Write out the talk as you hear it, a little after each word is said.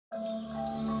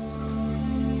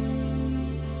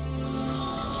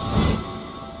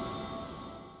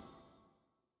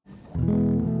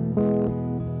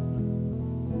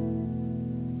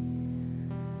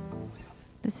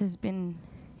has been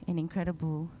an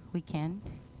incredible weekend,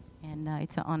 and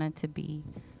it's an honor to be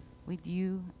with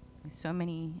you, with so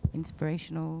many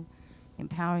inspirational,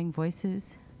 empowering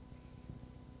voices.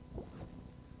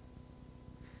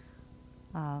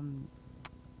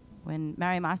 When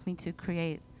Mariam asked me to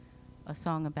create a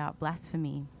song about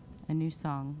blasphemy, a new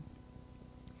song,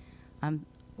 I'm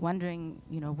wondering,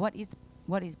 what is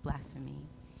blasphemy?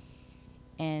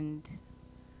 And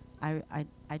I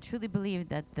truly believe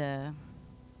that the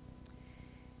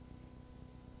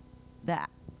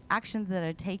actions that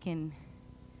are taken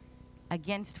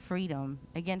against freedom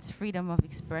of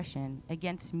expression,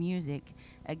 against music,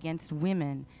 against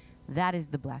women, that is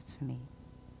the blasphemy.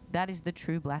 That is the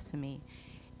true blasphemy.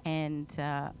 And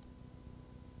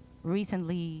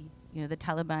recently, the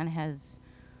Taliban has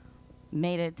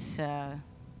made it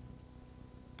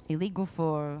illegal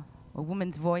for a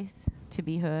woman's voice to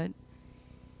be heard.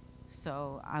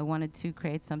 So I wanted to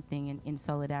create something in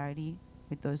solidarity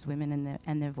with those women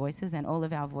and their voices, and all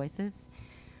of our voices,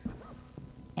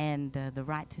 and the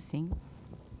right to sing.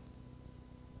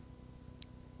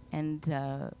 And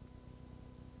to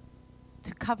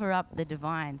cover up the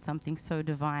divine, something so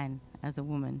divine as a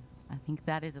woman, I think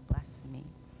that is a blasphemy.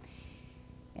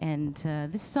 And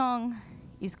this song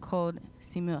is called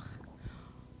Simur,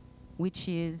 which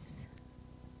is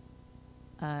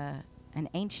an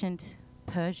ancient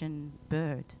Persian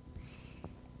bird.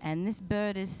 And this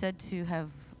bird is said to have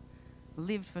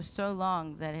lived for so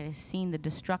long that it has seen the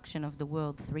destruction of the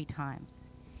world 3 times.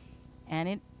 And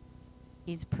it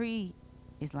is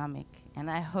pre-Islamic.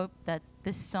 And I hope that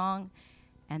this song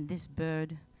and this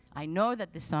bird, I know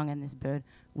that this song and this bird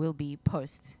will be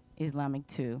post-Islamic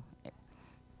too.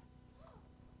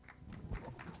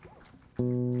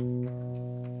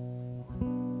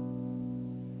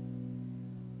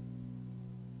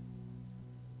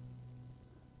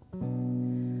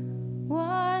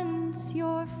 Once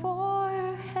your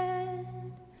forehead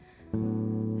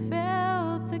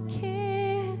felt the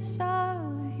kiss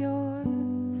of your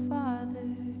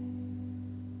father,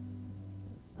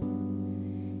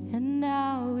 and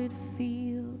now it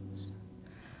feels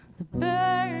the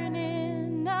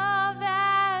burning of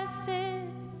acid,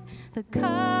 the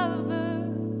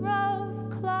cover of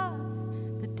cloth,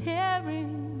 the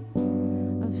tearing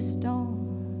of stone.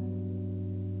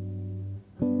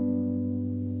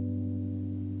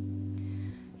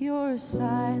 You're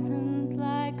silent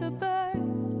like a bird,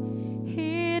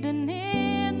 hidden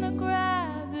in the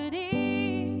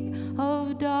gravity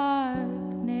of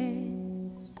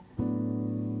darkness.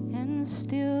 And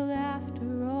still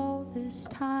after all this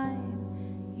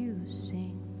time, you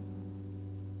sing.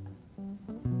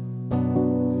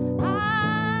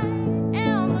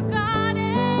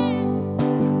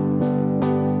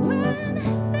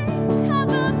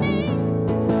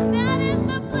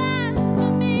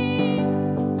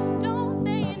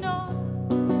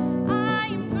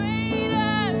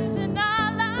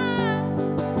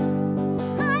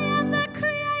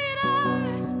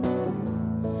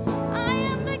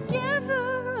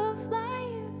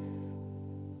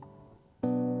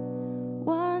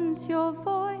 Your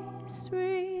voice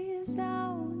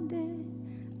resounded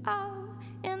out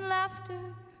in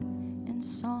laughter and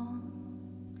song.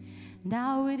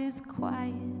 Now it is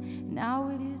quiet, now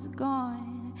it is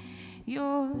gone.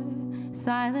 You're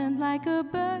silent like a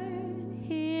bird,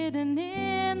 hidden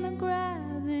in the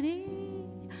gravity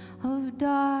of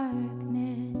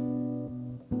darkness.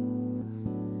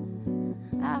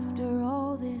 After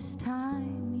all this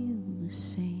time, you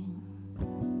sing.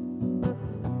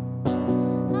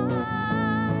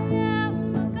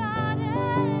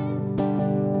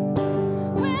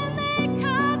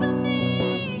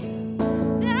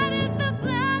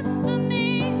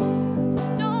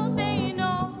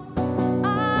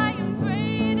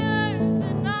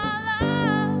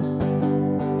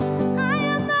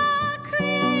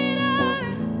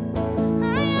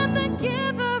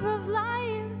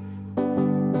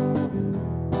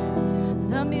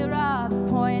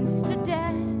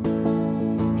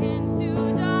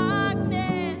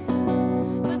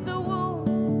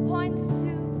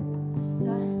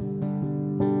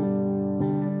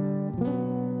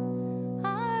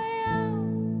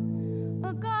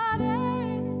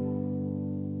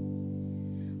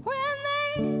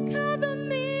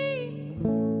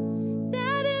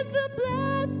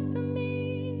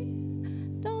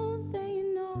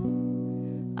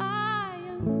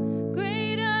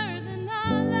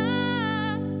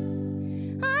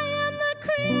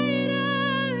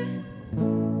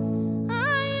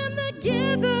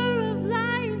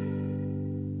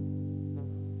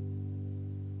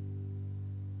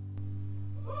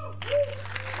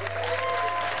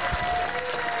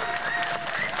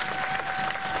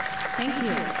 Thank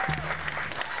you.